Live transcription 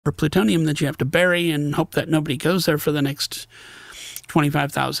for plutonium that you have to bury and hope that nobody goes there for the next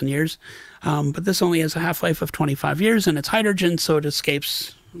 25,000 years. But this only has a half-life of 25 years, and it's hydrogen, so it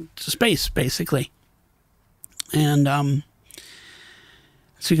escapes to space, basically. And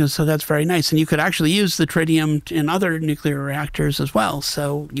so that's very nice. And you could actually use the tritium in other nuclear reactors as well.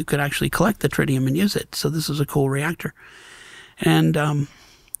 So you could actually collect the tritium and use it. So this is a cool reactor. And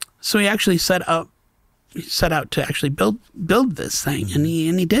so he actually set out to actually build this thing, and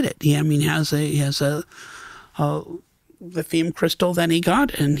he did it. He has a lithium crystal that he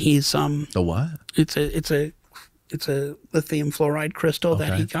got, and he's a what? It's a lithium fluoride crystal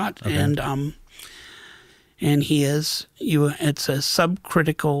that he got, and it's a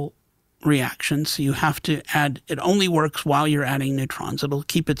subcritical reaction, so you have to add. It only works while you're adding neutrons. It'll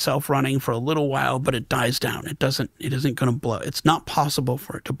keep itself running for a little while, but it dies down. It isn't going to blow. It's not possible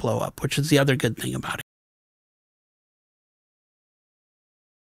for it to blow up, which is the other good thing about it.